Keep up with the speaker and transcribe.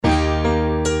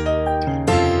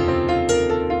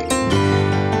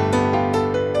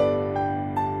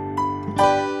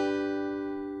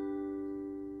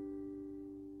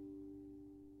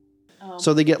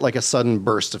So they get like a sudden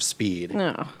burst of speed.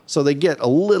 No. So they get a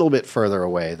little bit further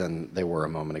away than they were a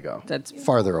moment ago. That's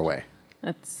farther away.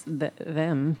 That's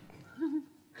them.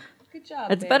 Good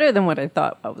job. It's babe. better than what I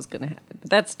thought was going to happen, but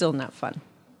that's still not fun.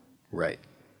 Right.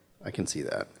 I can see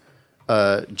that.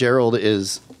 Gerald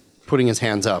is putting his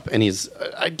hands up, and he's,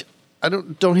 I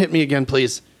don't hit me again,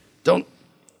 please. Don't.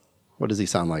 What does he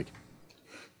sound like?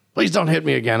 Please don't hit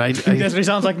me again. That's what he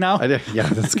sounds like now. Yeah,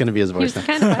 that's going to be his He voice was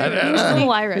now. kind of Irish. He was a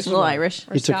little Irish. He's a little Irish.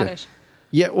 Or He took it. Scottish.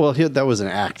 Yeah, well, that was an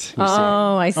act. you see.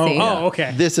 Oh, I see. Oh,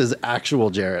 okay. This is actual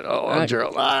Jared. Oh,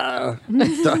 Gerald. He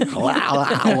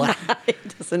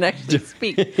doesn't actually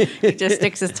speak. He just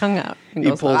sticks his tongue out and He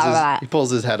goes,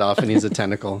 pulls his head off, and he's a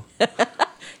tentacle,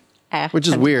 "Ah." which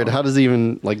is weird. How does he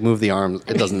even move the arms?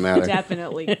 It doesn't matter.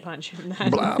 Definitely punch him.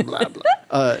 Then. Blah blah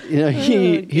blah.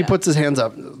 He puts his hands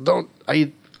up.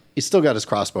 He's still got his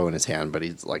crossbow in his hand, but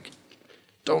he's like,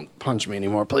 "Don't punch me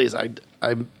anymore, please. I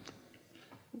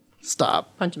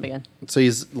stop." Punch him again. So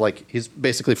he's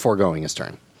basically foregoing his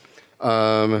turn.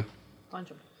 Punch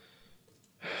him.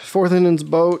 Forthinen's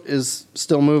boat is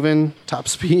still moving top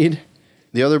speed.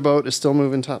 The other boat is still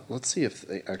moving top. Let's see if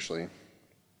they actually.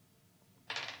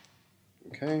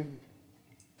 Okay.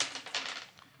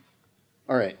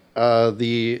 All right.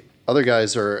 The other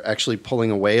guys are actually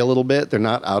pulling away a little bit. They're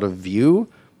not out of view,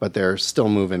 but they're still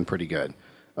moving pretty good.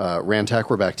 Rantak,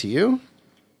 we're back to you.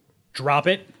 Drop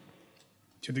it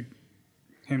to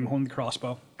him holding the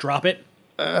crossbow. Drop it.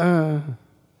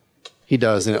 He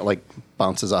does, and it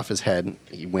bounces off his head.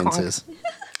 He winces.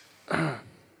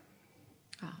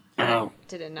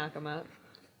 Did it knock him out?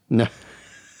 No.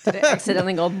 Did it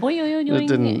accidentally go boing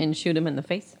didn't. and shoot him in the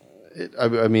face? I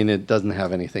mean, it doesn't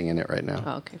have anything in it right now.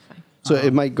 Oh, okay, fine. So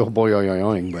it might go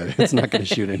boing, but it's not going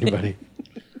to shoot anybody.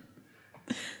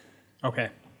 Okay.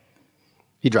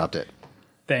 He dropped it.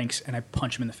 Thanks. And I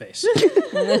punch him in the face.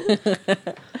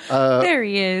 There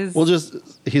he is.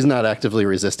 He's not actively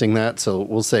resisting that, so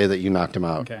we'll say that you knocked him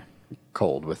out Okay.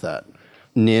 cold with that.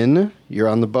 Nin, you're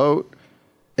on the boat.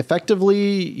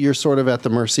 Effectively, you're sort of at the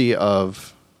mercy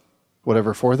of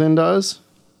whatever Forthin does.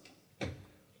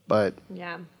 But,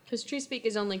 Yeah. Because tree speak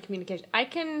is only communication.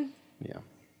 yeah.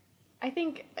 I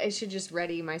think I should just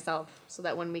ready myself so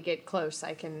that when we get close,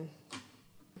 I can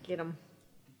get him.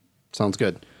 Sounds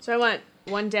good. So I want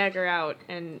one dagger out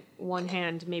and one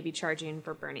hand maybe charging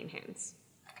for burning hands.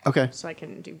 Okay, So I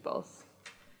can do both.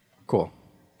 cool.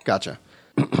 Gotcha.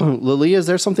 Lily, is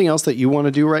there something else that you want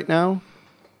to do right now?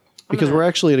 Because we're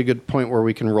actually at a good point where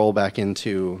we can roll back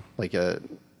into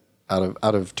out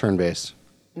of turn base.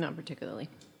 Not particularly.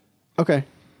 Okay.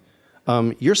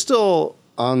 You're still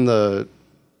on the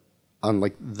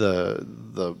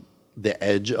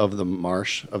edge of the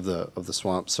marsh of the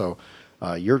swamp, so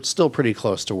you're still pretty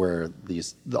close to where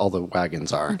all the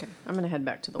wagons are. Okay, I'm going to head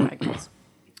back to the wagons.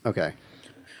 Okay.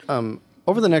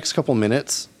 Over the next couple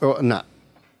minutes, or not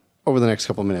over the next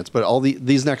couple minutes, but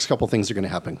these next couple things are going to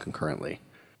happen concurrently.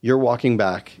 You're walking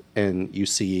back, and you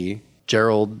see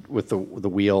Gerald with the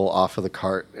wheel off of the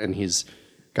cart, and he's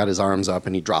got his arms up,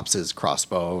 and he drops his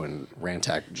crossbow, and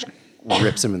Rantak just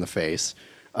rips him in the face.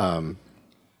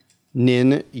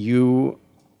 Nin, you're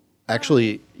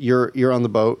on the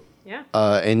boat. Yeah.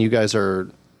 And you guys are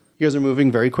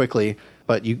moving very quickly,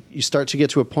 but you start to get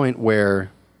to a point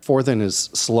where Forthin is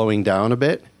slowing down a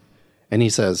bit, and he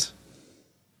says,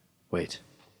 "Wait,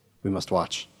 we must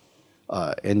watch."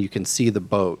 And you can see the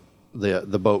boat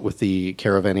with the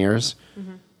caravaneers,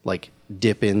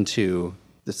 dip into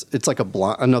this. It's like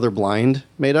another blind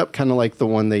made up, kind of like the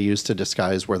one they used to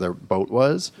disguise where their boat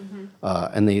was.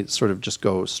 And they sort of just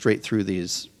go straight through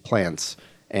these plants,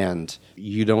 and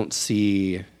you don't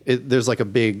see it. There's like a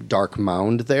big dark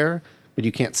mound there, but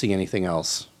you can't see anything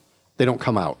else. They don't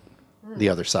come out the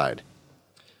other side.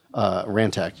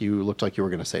 Rantak, you looked like you were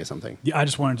going to say something. Yeah, I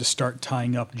just wanted to start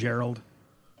tying up Gerald.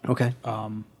 Okay.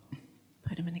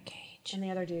 Put him in a cage. And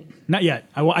the other dude. Not yet.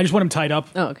 I just want him tied up.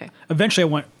 Oh, okay. Eventually, I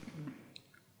want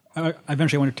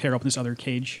to tear open this other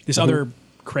cage, this other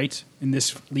crate in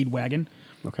this lead wagon.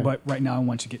 Okay. But right now, I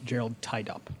want to get Gerald tied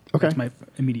up. Okay. That's my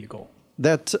immediate goal.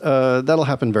 That'll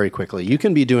happen very quickly. You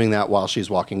can be doing that while she's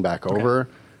walking back over.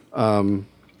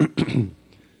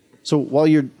 So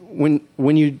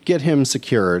when you get him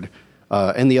secured,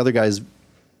 and the other guy's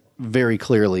very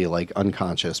clearly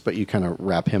unconscious, but you kind of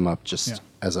wrap him up just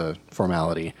as a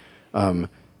formality.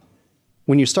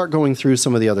 When you start going through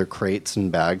some of the other crates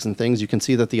and bags and things, you can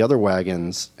see that the other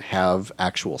wagons have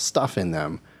actual stuff in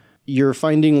them. You're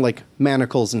finding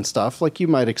manacles and stuff like you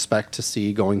might expect to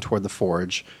see going toward the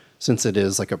forge, since it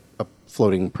is like a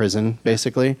floating prison,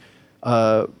 basically.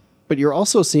 But you're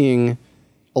also seeing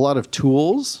a lot of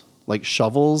tools like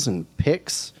shovels and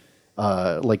picks,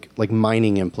 like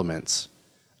mining implements.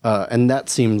 And that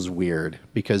seems weird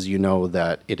because you know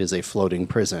that it is a floating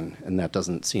prison, and that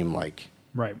doesn't seem like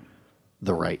Right.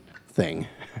 the right thing.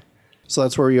 So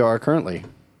that's where you are currently.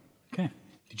 Okay.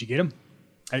 Did you get him?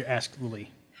 I asked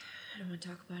Lily. I don't want to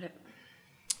talk about it.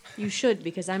 You should,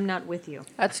 because I'm not with you.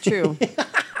 That's true.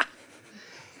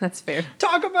 That's fair.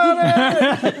 Talk about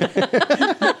it.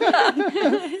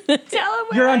 Tell him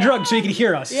You're on drugs, so you can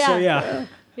hear us. So Yeah. yeah.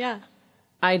 Yeah.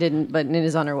 I didn't, but it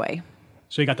is on her way.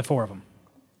 So you got the 4 of them.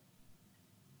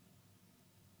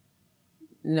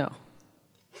 No.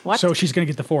 What? So she's gonna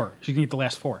get the 4. She's gonna get the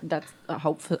last 4. That's I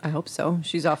hope so.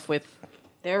 She's off with.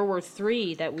 There were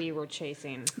 3 that we were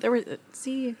chasing. There was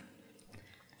see.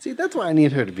 See, that's why I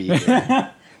need her to be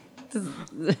here.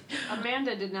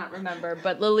 Amanda did not remember,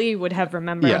 but Lily would have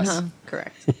remembered. Yes.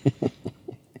 Correct.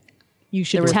 You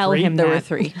should There were tell 3? him There were that.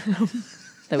 3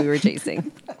 that we were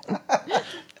chasing. There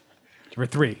were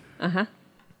 3. Uh-huh.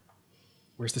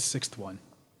 Where's the 6th one?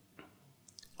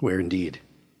 Where indeed.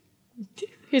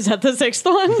 Is that the 6th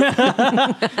one?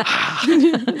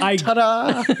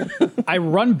 Ta-da! I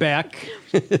run back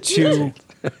to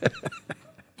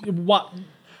what?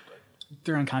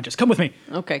 They're unconscious. Come with me.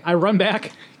 Okay. I run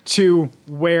back to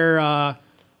where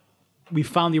we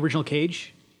found the original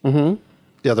cage. The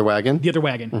other wagon. The other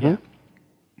wagon. Yeah.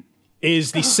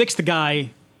 Is the 6th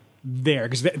guy there?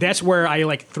 Because that's where I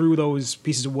like threw those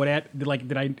pieces of wood at.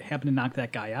 Did I happen to knock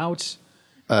that guy out?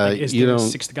 Is you there a don't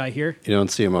 6th guy here? you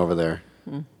don't see him over there.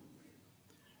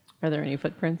 Are there any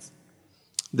footprints?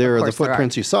 There are the course there are.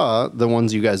 footprints you saw, the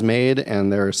ones you guys made,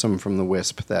 and there are some from the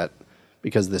wisp that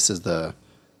because this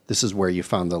is where you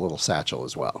found the little satchel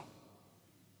as well.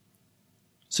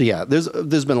 So yeah, there's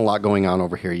been a lot going on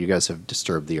over here. You guys have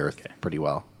disturbed the earth pretty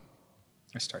well.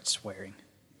 I start swearing.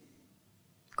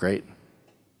 Great.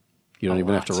 You don't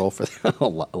even have to lot. roll for that. A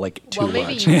lot, like too Well,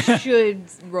 maybe much. you should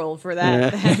roll for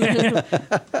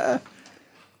that.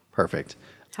 Perfect.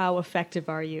 How effective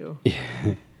are you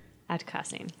at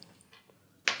cussing?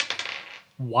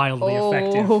 Wildly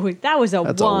effective. Oh, that was a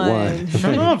That's a one. one.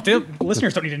 No, the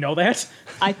listeners don't need to know that.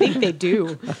 I think they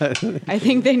do. I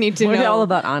think they need to We're know all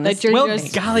about that honesty. you're Well,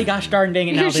 just, golly gosh darn dang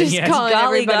it now you're then, just yes. calling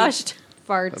Golly everybody gosh.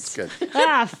 farts. That's good.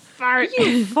 Ah, fart.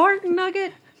 Fart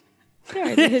nugget. There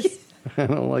it is. I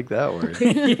don't like that word.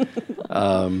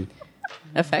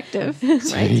 Effective.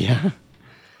 Yeah.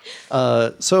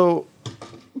 So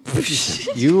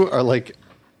you are like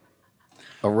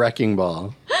a wrecking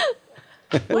ball.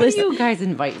 What do you guys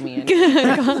invite me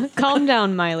in? Calm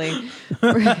down, Miley.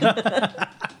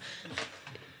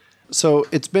 So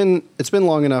it's been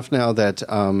long enough now that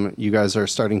you guys are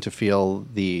starting to feel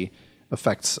the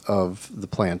effects of the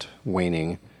plant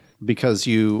waning because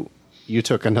you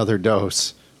took another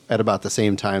dose at about the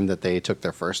same time that they took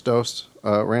their first dose,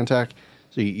 Rantak.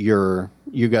 So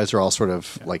you guys are all sort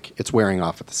of like it's wearing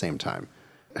off at the same time.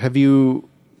 Have you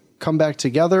come back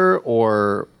together,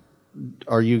 or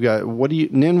are you guys?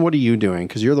 Nin? What are you doing?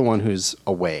 Because you're the one who's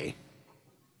away.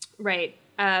 Right.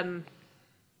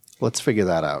 Let's figure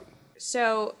that out.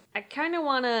 So I kind of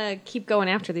want to keep going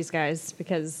after these guys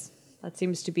because that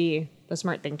seems to be the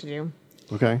smart thing to do.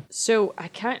 Okay. So I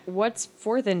can't. What's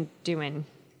Forthen doing?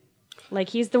 Like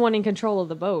he's the one in control of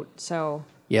the boat. So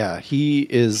Yeah, he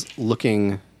is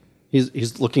looking.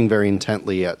 He's looking very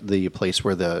intently at the place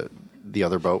where the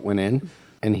other boat went in,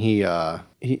 and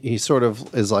he sort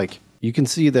of is like. You can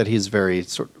see that he's very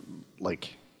sort of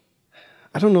like.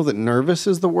 I don't know that nervous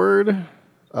is the word.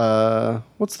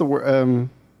 What's the word?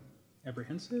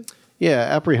 Apprehensive? Yeah,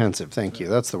 apprehensive. Thank you.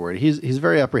 That's the word. He's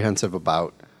very apprehensive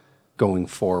about going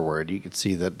forward. You could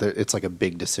see that it's like a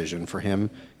big decision for him,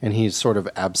 and he's sort of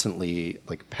absently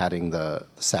like patting the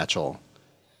satchel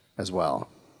as well.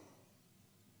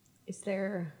 is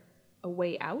there a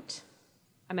way out?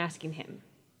 I'm asking him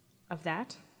of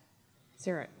that. Is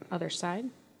there a other side?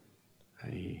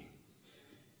 He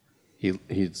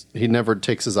never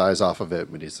takes his eyes off of it,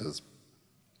 but he says,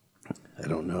 "I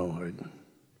don't know.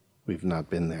 We've not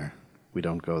been there. We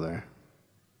don't go there."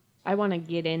 I want to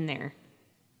get in there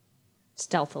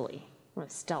stealthily. I want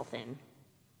to stealth in.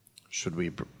 Should we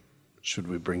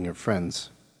bring your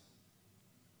friends?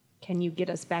 Can you get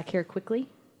us back here quickly?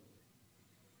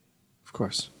 Of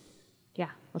course. Yeah.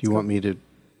 Let's Do you go. want me to?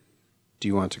 Do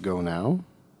you want to go now,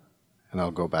 and I'll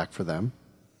go back for them?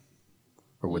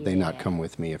 Or would they not Yeah. come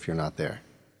with me if you're not there?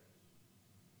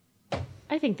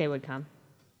 I think they would come.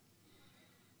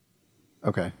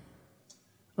 Okay.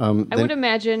 I would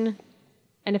imagine,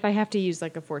 and if I have to use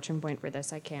like a fortune point for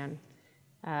this, I can.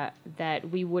 That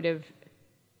we would have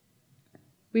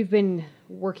we've been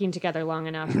working together long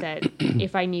enough that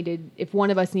if one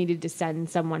of us needed to send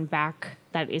someone back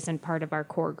that isn't part of our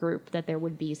core group, that there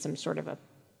would be some sort of a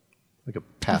Like a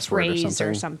password phrase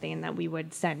or something. that we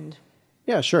would send.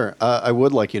 Yeah, sure. I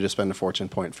would like you to spend a fortune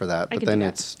point for that, but can then do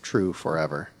that. it's true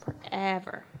forever.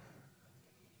 Ever.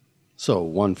 So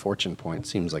 1 fortune point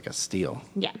seems like a steal.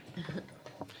 Yeah.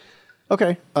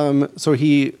 Okay. So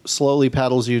he slowly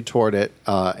paddles you toward it,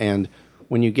 and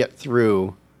when you get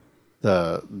through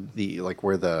the like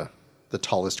where the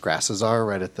tallest grasses are,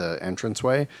 right at the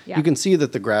entranceway, Yeah. you can see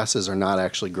that the grasses are not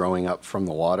actually growing up from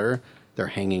the water; they're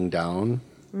hanging down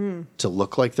to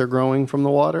look like they're growing from the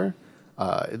water,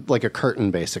 like a curtain,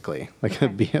 basically, like a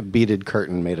beaded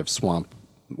curtain made of swamp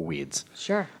weeds.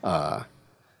 Sure.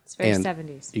 It's very And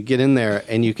 70s. you get in there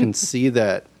and you can see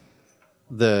that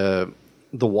the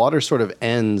water sort of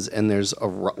ends and there's a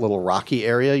little rocky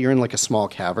area. You're in like a small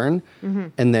cavern.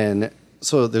 And then,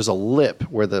 so there's a lip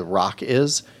where the rock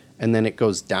is and then it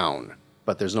goes down,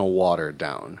 but there's no water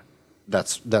down.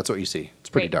 That's what you see. It's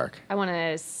pretty Great. dark. I want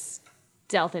to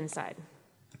stealth inside.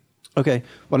 Okay.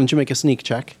 Why don't you make a sneak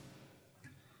check?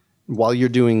 While you're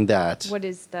doing that, What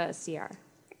is the CR?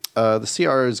 the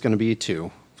CR is going to be 2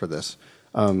 for this.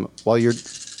 While you're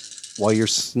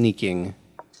sneaking,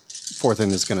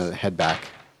 Forthin is going to head back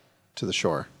to the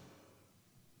shore.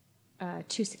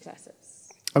 2 successes.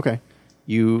 Okay.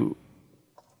 You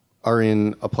are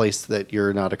in a place that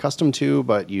you're not accustomed to,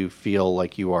 but you feel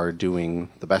like you are doing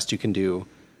the best you can do,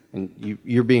 and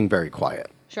you're being very quiet.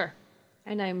 Sure.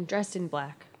 And I'm dressed in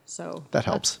black, so That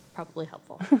helps. that's probably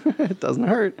helpful. It doesn't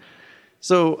hurt.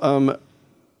 So,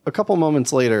 a couple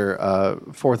moments later,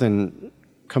 Forthin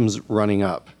comes running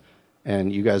up,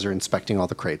 and you guys are inspecting all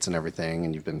the crates and everything,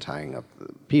 and you've been tying up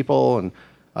the people, and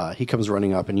he comes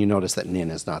running up, and you notice that Nin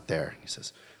is not there. He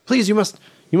says, "Please, you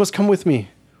must come with me.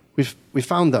 We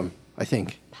found them, I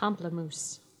think.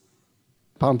 Pamplemousse.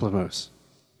 Pamplemousse."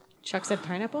 Chuck said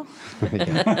pineapple?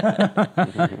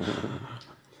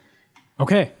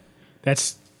 Okay.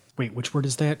 That's wait, which word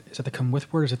is that? Is that the come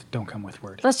with word or is it the don't come with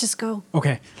word? Let's just go.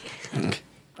 Okay.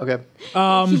 Okay.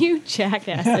 You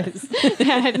jackasses that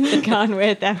hadn't gone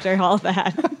with after all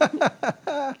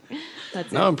that.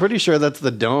 That's No, I'm pretty sure that's the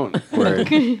don't word.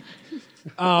 There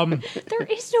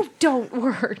is no don't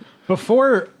word.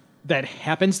 Before that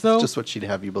happens though, Just what she'd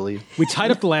have you believe. we tied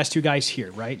up the last 2 guys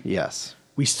here, right? Yes.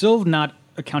 We still have not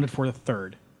accounted for the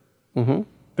 3rd. Mm-hmm.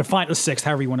 The 6th,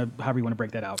 however you want to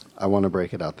break that out. I want to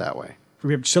break it out that way.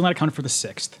 We have still not accounted for the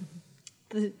 6th.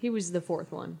 He was the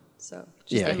 4th one, so.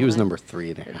 just Yeah, in he was line. number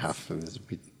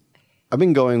 3.5. I've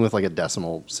been going with like a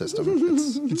decimal system.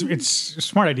 It's a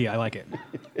smart idea. I like it.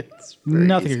 very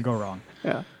Nothing easy. could go wrong.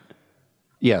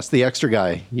 Yes, the extra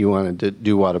guy you wanted to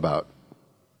do what about?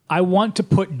 I want to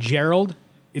put Gerald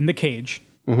in the cage.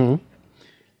 Mm-hmm.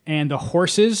 And the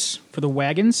horses for the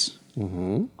wagons.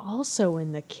 Also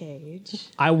in the cage.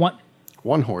 I want.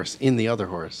 One horse in the other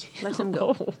horse, Let him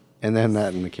go. and then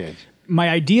that in the cage. My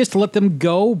idea is to let them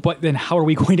go, but then how are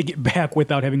we going to get back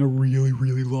without having a really,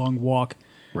 really long walk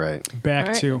Right. back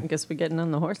All right, to I guess we're getting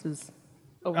on the horses.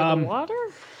 Over the water?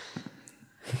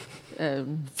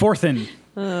 Forthin?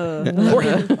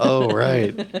 Oh,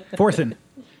 right. Forthin,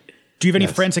 do you have any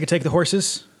Yes. friends that could take the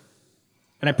horses?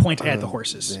 And I point at the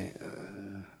horses.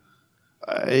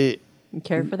 I You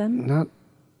care for them? not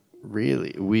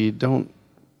really. We don't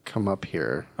come up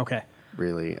here. Okay.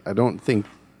 Really, I don't think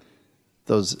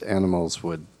those animals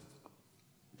would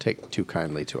take too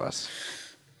kindly to us.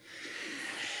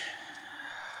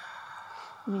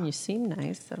 I mean, you seem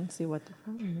nice. I don't see what the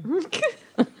problem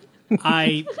is.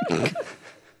 I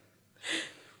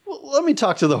Well, let me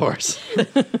talk to the horse.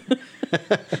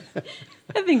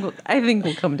 I think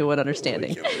we'll come to an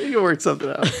understanding. We can work something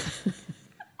out.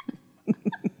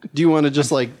 Do you want to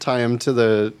just like tie him to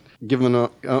the, give him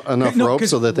enough No, rope 'cause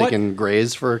so that they what- can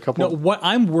graze for a couple? no. What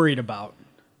I'm worried about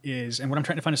is, and what I'm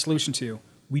trying to find a solution to,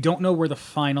 we don't know where the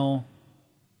final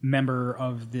member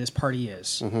of this party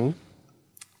is. Mm-hmm.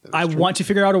 I want to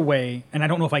figure out a way, and I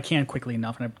don't know if I can quickly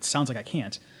enough, and it sounds like I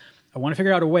can't. I want to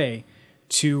figure out a way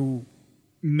to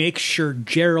make sure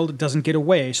Gerald doesn't get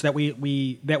away, so that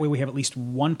we have at least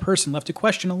one person left to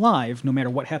question alive, no matter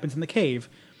what happens in the cave,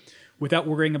 without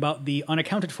worrying about the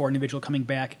unaccounted for individual coming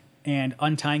back and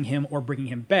untying him or bringing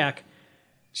him back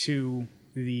to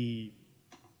the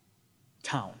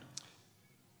town.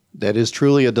 That is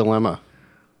truly a dilemma.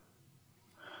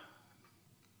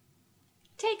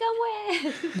 Take him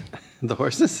with. The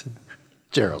horses?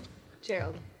 Gerald.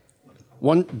 Gerald.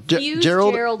 Gerald Fuse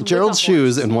Gerald with a Gerald's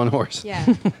shoes horse. and one horse. Yeah.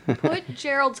 Put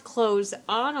Gerald's clothes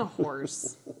on a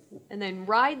horse and then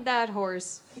ride that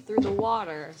horse through the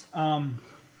water.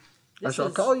 This shall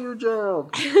is- call you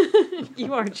Gerald.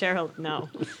 You are Gerald. No.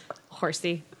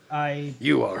 Horsey.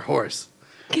 You are horse.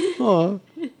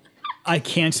 I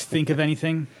can't think of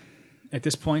anything at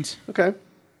this point. Okay.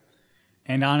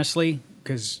 And honestly,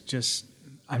 because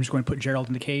I'm just going to put Gerald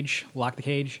in the cage, lock the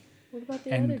cage, What about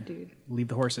the and other dude? leave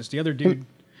the horses. The other dude,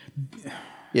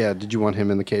 Yeah, did you want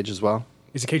him in the cage as well?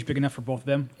 is the cage big enough for both of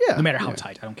them? Yeah, No matter how yeah.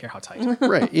 tight. I don't care how tight.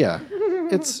 Right, yeah.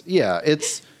 It's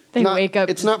They not, wake up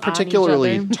it's just not on each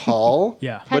particularly other. tall.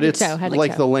 Yeah. But Head to it's toe, head to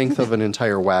like toe. the length of an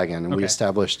entire wagon. And we Okay.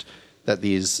 established that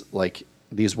these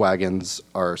wagons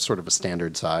are sort of a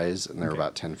standard size and they're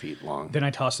about 10 feet long. Then I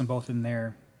toss them both in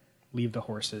there, leave the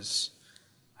horses.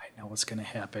 I know what's going to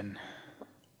happen,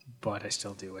 but I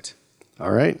still do it.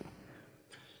 All right.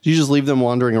 Do you just leave them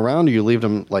wandering around or you leave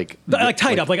them like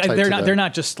Tied up. Like tied they're to not. the- They're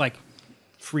not just like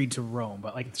free to roam,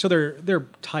 but like so they're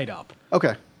tied up.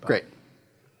 Okay, great.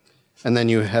 And then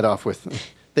you head off with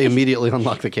they immediately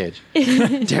unlock the cage.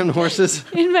 Damn the horses.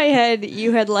 In my head,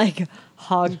 you had like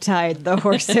hog-tied the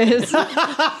horses.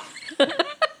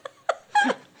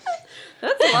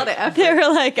 That's a lot of effort. They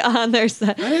were like on their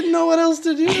side. I didn't know what else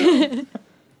to do.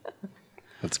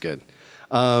 That's good.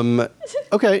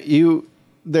 Okay,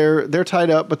 they're tied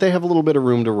up, but they have a little bit of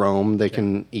room to roam. They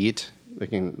can eat. They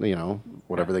can,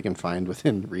 whatever they can find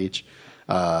within reach.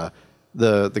 The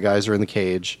guys are in the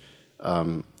cage,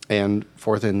 and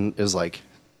Forthin is like,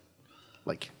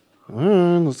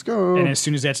 let's go. And as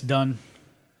soon as that's done,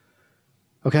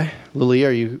 Okay,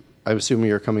 Lily, I assume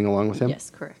you're coming along with him? Yes,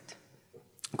 correct.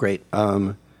 Great.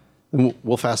 Then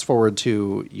we'll fast forward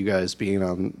to you guys being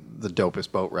on the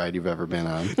dopest boat ride you've ever been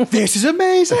on. this is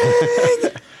amazing.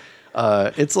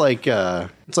 It's like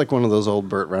one of those old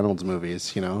Burt Reynolds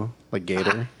movies, like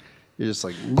Gator. You're just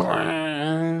like,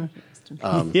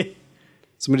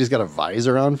 somebody's got a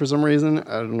visor on for some reason.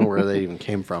 I don't know where they even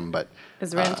came from, but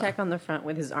Is Rantak on the front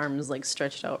with his arms like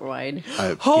stretched out wide?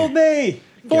 I Hold me,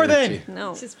 for then. guarantee.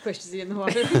 No. Just pushes you in the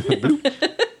water.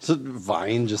 So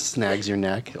Vine just snags your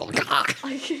neck.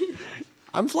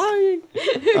 I'm flying.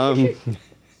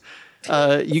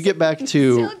 You get back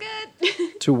to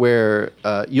where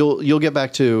you'll get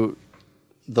back to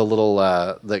the little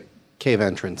the cave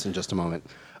entrance in just a moment.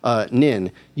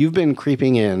 Nin, you've been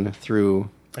creeping in through.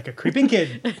 Like a creeping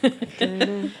kid.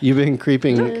 You've been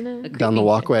creeping down the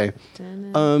walkway.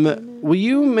 Will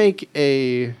you make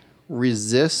a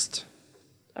resist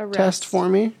test for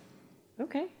me?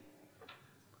 Okay.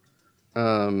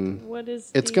 What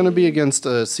is It's going to be against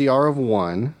a CR of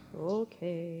 1.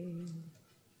 Okay.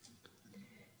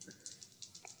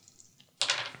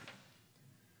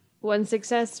 One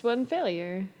success, one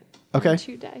failure. Okay.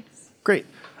 2 dice. Great.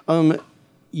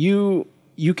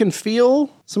 You can feel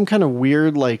some kind of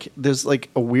weird, there's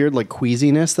a weird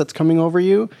queasiness that's coming over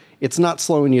you. It's not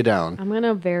slowing you down, I'm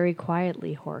gonna very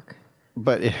quietly hork.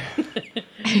 but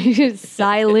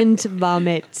Silent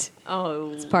vomit.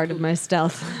 Oh, It's part of my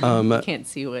stealth. can't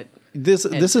see what. this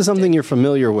is something you're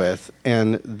familiar with,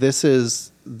 and this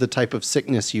is the type of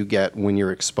sickness you get when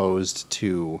you're exposed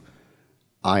to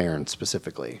iron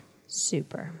specifically.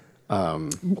 Super.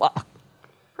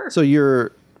 So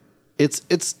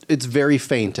it's very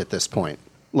faint at this point.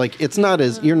 Like it's not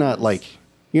as you're not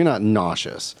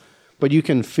nauseous, but you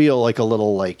can feel like a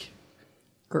little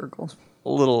Gurgle.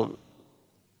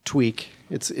 tweak.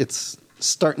 It's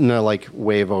starting to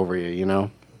wave over you,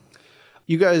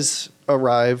 You guys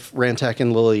arrive, Rantak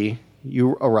and Lily,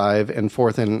 you arrive and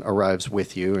Forthin arrives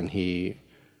with you and he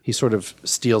sort of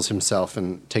steels himself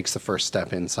and takes the first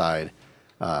step inside.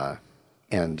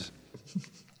 And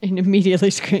immediately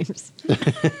screams. why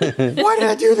did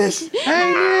I do this?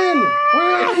 Hey, Nin!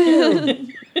 Where are you?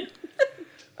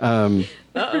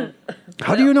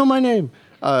 How do you know my name?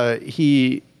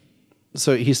 He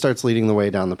starts leading the way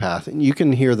down the path, and you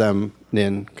can hear them,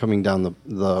 Nin, coming down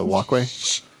the walkway.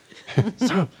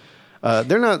 So,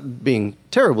 they're not being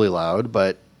terribly loud,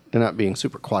 but they're not being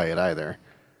super quiet either.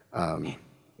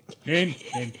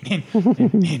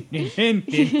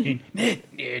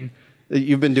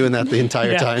 You've been doing that the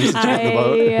entire time since you're on the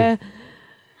boat. I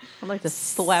I'd like to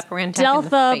slap Rantak in stealth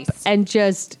the up face. and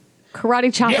just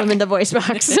karate chop him in the voice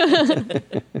box.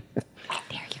 There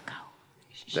you go.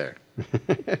 There.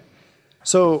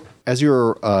 So as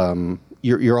you're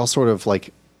all sort of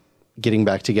getting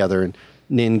back together, and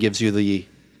Nin gives you the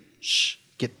shh,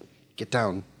 get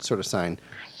down sort of sign.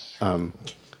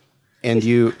 And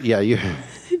you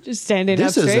just standing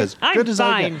this up is straight. as I'm good as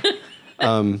I fine. get.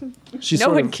 She No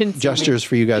sort one of can see me. gestures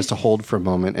for you guys to hold for a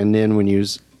moment, and then when you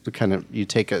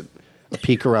take a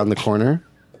peek around the corner,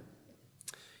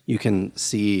 you can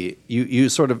see you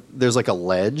sort of there's a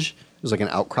ledge, there's an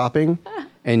outcropping,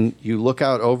 and you look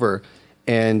out over,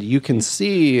 and you can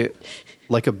see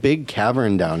like a big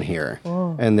cavern down here,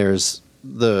 and there's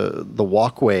the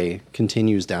walkway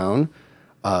continues down,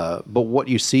 but what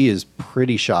you see is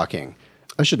pretty shocking.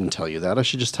 I shouldn't tell you that. I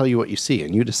should just tell you what you see,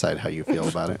 and you decide how you feel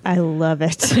about it. I love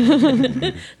it.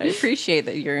 I appreciate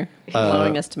that you're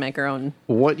allowing us to make our own.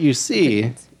 What you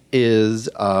see is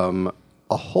a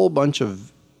whole bunch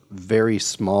of very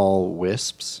small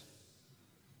wisps,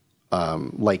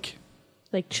 like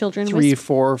Like children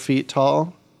 3-4 feet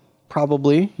tall,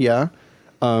 probably, yeah.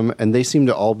 And they seem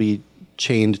to all be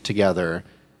chained together,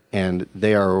 and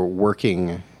they are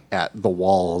working at the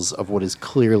walls of what is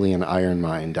clearly an iron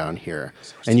mine down here.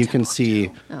 And you can see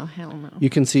Oh, hell no. you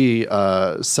can see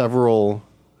several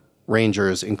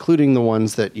rangers, including the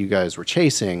ones that you guys were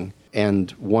chasing,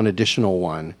 and one additional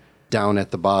one down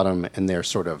at the bottom, and they're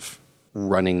sort of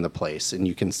running the place. And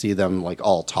you can see them like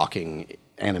all talking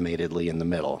animatedly in the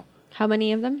middle. How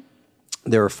many of them?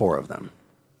 There are 4 of them.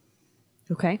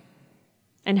 Okay.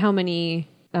 And how many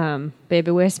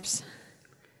baby wisps?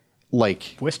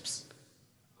 Like Wisps.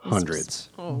 hundreds.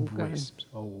 Oh, God.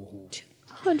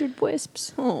 100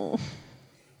 wisps. Oh.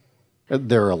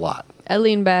 There are a lot. I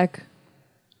lean back.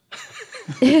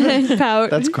 And pout.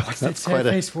 That's quite Sad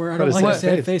a face for. I quite don't a like a sad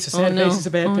sad face. face. A sad face is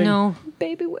a bad Oh, thing. no.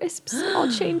 Baby wisps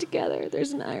all chained together.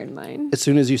 There's an iron mine. As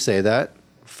soon as you say that,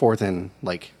 Forthin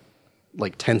like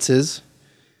tenses,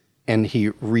 and he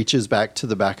reaches back to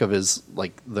the back of his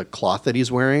like the cloth that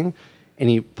he's wearing, and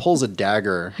he pulls a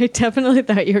dagger. I definitely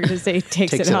thought you were going to say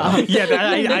takes Takes it it off. off. Yeah,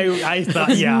 I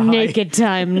thought. Yeah. Naked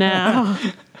time now.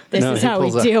 This No, is he how we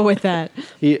pulls out- deal with that.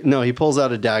 He pulls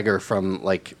out a dagger from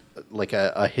like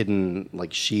a hidden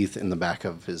like sheath in the back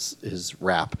of his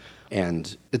wrap,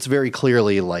 and it's very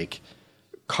clearly like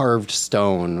carved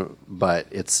stone, but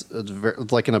it's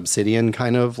like an obsidian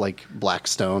kind of like black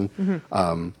stone,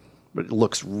 but it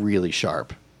looks really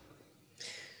sharp.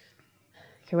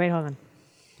 Okay, wait, hold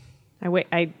on.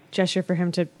 I gesture for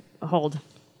him to hold.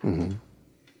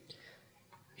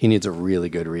 He needs a really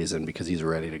good reason because he's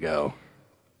ready to go.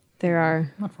 There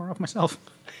are I'm not far off myself.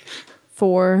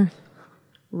 4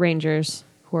 rangers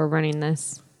who are running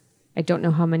this. I don't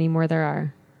know how many more there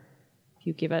are. If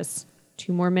you give us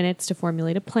 2 more minutes to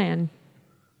formulate a plan,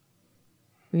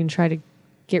 we can try to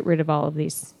get rid of all of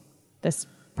this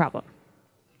problem.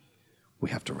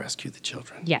 We have to rescue the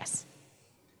children. Yes.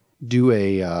 Do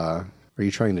a. Are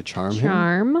you trying to charm him?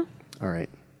 Charm. All right.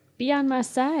 Be on my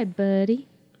side, buddy.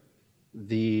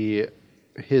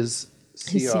 His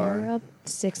His CR CR up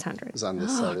 600. is on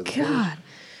this side of the God.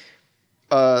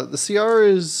 board. The CR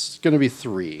is going to be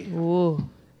 3 Ooh.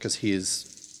 because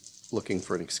he's looking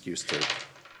for an excuse to.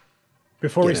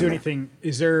 Before we Get do in there. anything,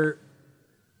 is there?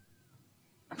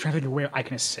 I'm trying to think of a way I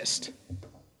can assist.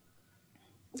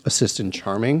 Assist in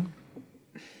charming.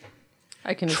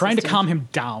 I can Trying to assist calm him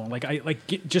down,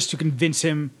 just to convince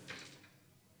him.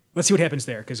 Let's see what happens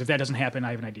there, because if that doesn't happen,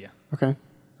 I have an idea. Okay.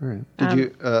 All right. Did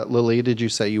you, Lily? Did you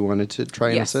say you wanted to try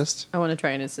and Yes. assist? I want to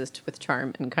try and assist with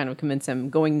charm and kind of convince him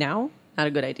going now, not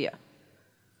a good idea.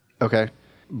 Okay.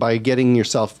 By getting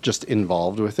yourself just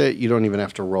involved with it, you don't even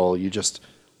have to roll. You just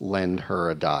lend her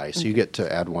a die, so you get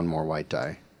to add 1 more white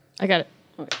die. I got it.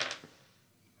 Okay.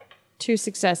 2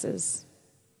 successes.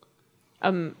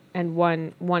 And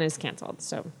one is canceled.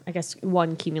 So I guess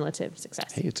 1 cumulative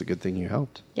success. Hey, it's a good thing you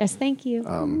helped. Yes, thank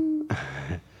you.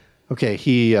 Okay,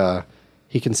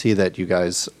 he can see that you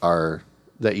guys are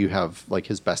that you have like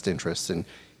his best interests, and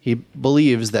he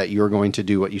believes that you're going to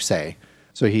do what you say.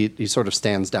 So he sort of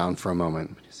stands down for a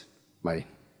moment. He says,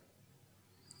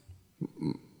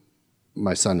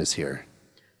 my son is here.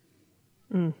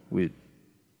 I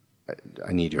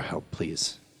need your help,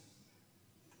 please.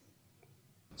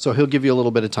 So he'll give you a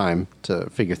little bit of time to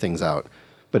figure things out,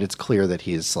 but it's clear that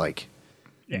he's like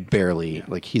barely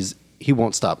like he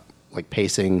won't stop like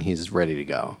pacing. He's ready to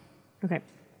go. Okay.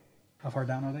 How far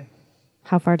down are they?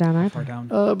 How far down are Far they? down.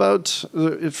 About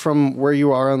from where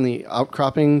you are on the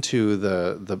outcropping to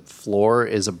the floor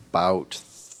is about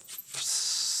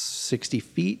 60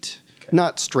 feet. Okay.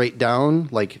 Not straight down,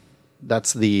 like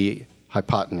that's the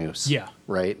hypotenuse. Yeah.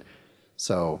 Right?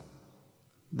 So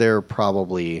they're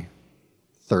probably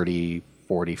 30,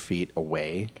 40 feet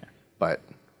away, but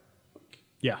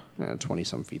Yeah. 20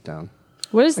 some feet down.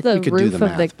 What does Like, the we could do roof the of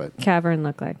math, the but- cavern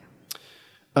look like?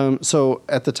 So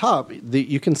at the top,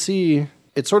 you can see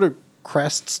it sort of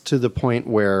crests to the point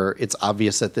where it's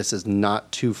obvious that this is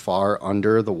not too far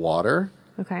under the water.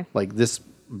 Okay. Like this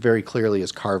very clearly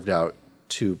is carved out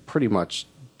to pretty much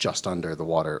just under the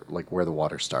water, like where the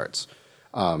water starts.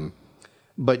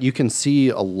 But you can see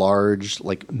a large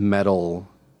like metal,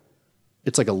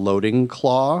 it's like a loading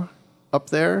claw up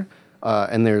there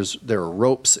And there are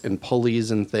ropes and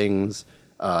pulleys and things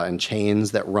and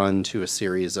chains that run to a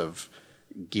series of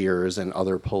gears and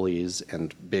other pulleys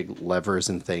and big levers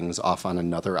and things off on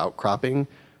another outcropping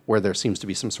where there seems to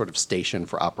be some sort of station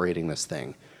for operating this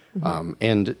thing.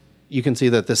 And you can see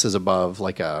that this is above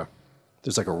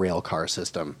there's like a rail car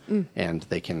system, and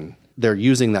they're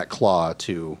using that claw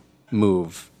to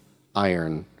move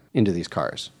iron into these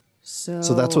cars. So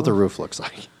that's what the roof looks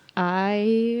like.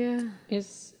 I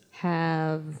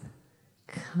have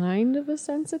kind of a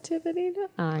sensitivity to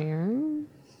iron.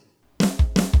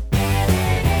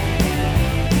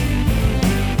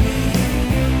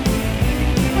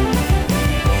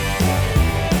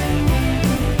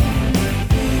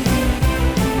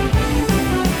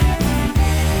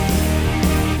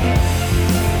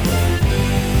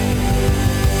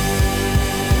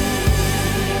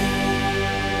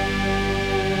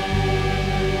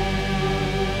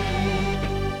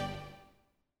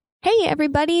 Hey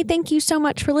everybody, thank you so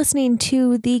much for listening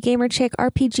to the Gamer Chick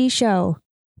RPG show.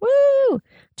 Woo!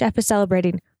 Jeff is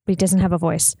celebrating, but he doesn't have a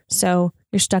voice, so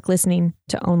you're stuck listening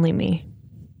to only me.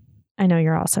 I know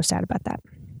you're all so sad about that.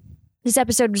 This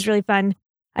episode was really fun.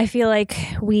 I feel like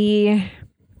we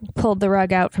pulled the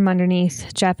rug out from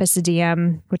underneath Jeff as the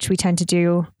DM, which we tend to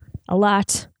do a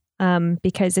lot,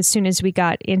 because as soon as we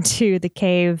got into the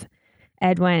cave,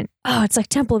 Ed went, "Oh, it's like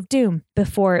Temple of Doom,"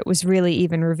 before it was really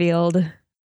even revealed,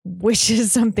 which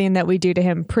is something that we do to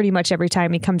him pretty much every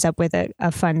time he comes up with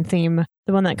a fun theme.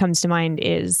 The one that comes to mind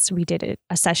is we did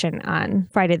a session on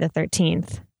Friday the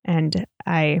 13th, and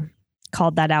I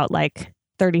called that out like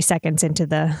 30 seconds into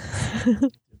the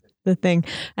the thing.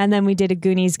 And then we did a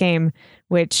Goonies game,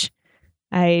 which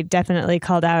I definitely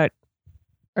called out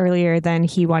earlier than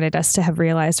he wanted us to have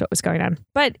realized what was going on.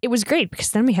 But it was great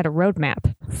because then we had a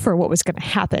roadmap for what was going to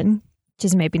happen, which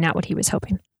is maybe not what he was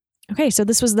hoping. Okay, so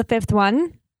this was the 5th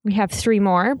one. We have 3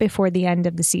 more before the end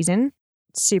of the season.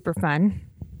 Super fun.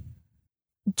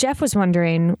 Jeff was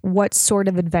wondering what sort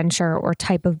of adventure or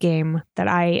type of game that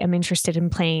I am interested in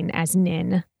playing as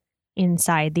Nin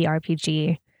inside the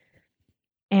RPG.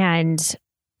 And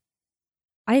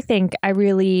I think I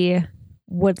really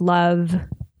would love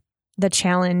the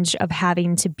challenge of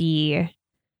having to be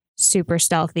super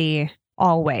stealthy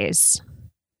always.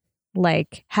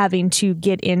 Like having to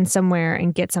get in somewhere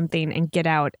and get something and get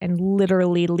out and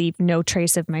literally leave no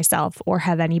trace of myself or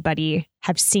have anybody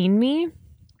have seen me.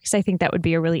 Because I think that would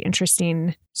be a really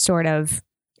interesting sort of,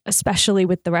 especially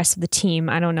with the rest of the team.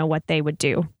 I don't know what they would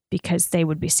do because they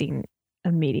would be seen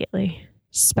immediately,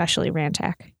 especially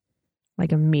Rantak,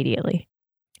 like immediately.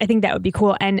 I think that would be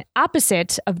cool. And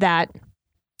opposite of that,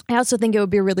 I also think it would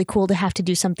be really cool to have to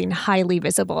do something highly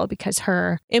visible because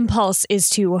her impulse is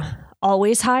to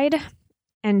always hide.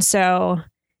 And so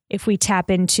if we tap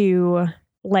into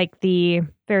like the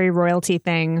very royalty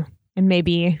thing and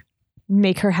maybe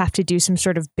make her have to do some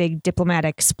sort of big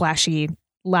diplomatic, splashy,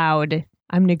 loud,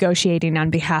 I'm negotiating on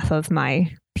behalf of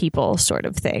my people sort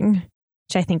of thing,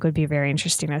 which I think would be very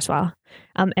interesting as well.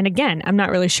 And again, I'm not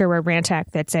really sure where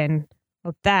Rantak fits in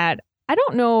with that. I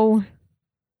don't know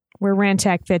where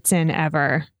Rantak fits in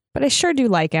ever, but I sure do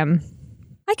like him.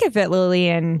 I could fit Lily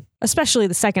in, especially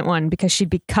the second one, because she'd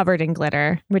be covered in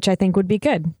glitter, which I think would be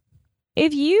good.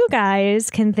 If you guys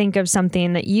can think of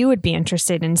something that you would be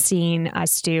interested in seeing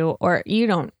us do, or you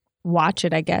don't watch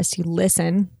it, I guess, you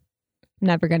listen. I'm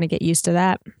never going to get used to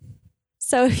that.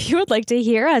 So if you would like to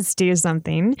hear us do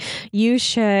something, you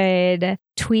should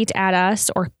tweet at us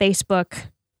or Facebook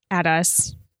at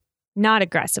us, not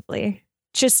aggressively,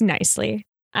 just nicely.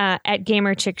 At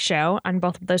Gamer Chick Show on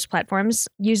both of those platforms.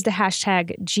 Use the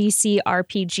hashtag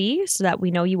GCRPG so that we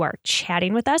know you are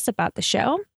chatting with us about the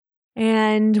show.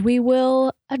 And we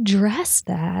will address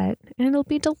that. And it'll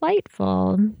be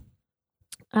delightful.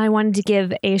 I wanted to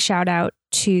give a shout out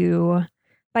to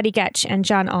Buddy Getch and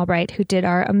John Albright, who did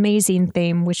our amazing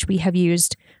theme, which we have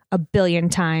used a billion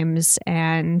times.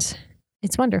 And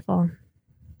it's wonderful.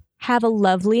 Have a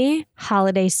lovely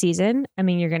holiday season. I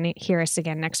mean, you're going to hear us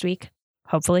again next week.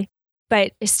 Hopefully.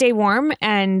 But stay warm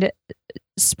and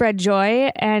spread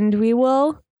joy, and we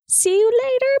will see you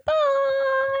later. Bye.